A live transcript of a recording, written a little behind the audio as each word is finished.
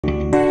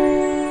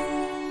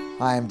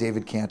Hi, I'm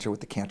David Cantor with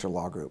the Cantor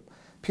Law Group.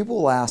 People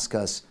will ask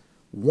us,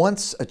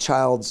 once a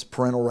child's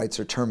parental rights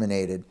are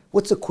terminated,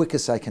 what's the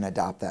quickest I can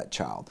adopt that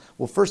child?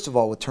 Well, first of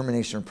all, with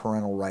termination of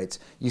parental rights,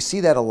 you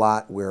see that a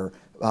lot where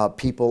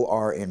people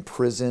are in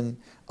prison,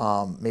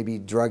 maybe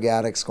drug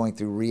addicts going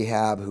through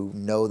rehab who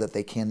know that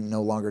they can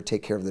no longer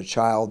take care of their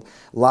child.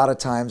 A lot of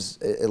times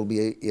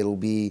it'll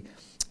be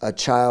a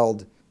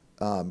child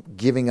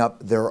giving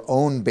up their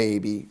own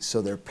baby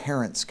so their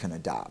parents can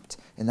adopt,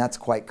 and that's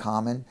quite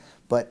common.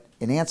 But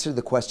in answer to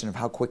the question of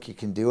how quick you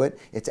can do it,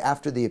 it's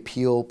after the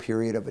appeal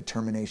period of a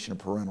termination of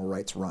parental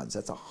rights runs.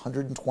 That's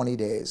 120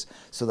 days.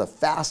 So the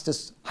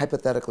fastest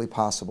hypothetically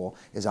possible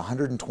is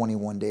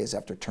 121 days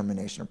after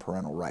termination of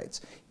parental rights.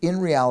 In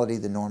reality,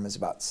 the norm is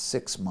about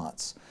 6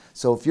 months.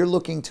 So if you're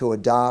looking to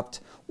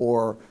adopt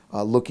or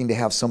looking to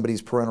have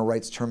somebody's parental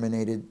rights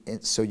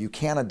terminated so you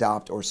can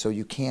adopt or so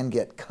you can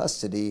get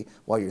custody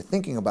while you're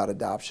thinking about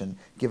adoption,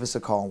 give us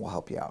a call and we'll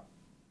help you out.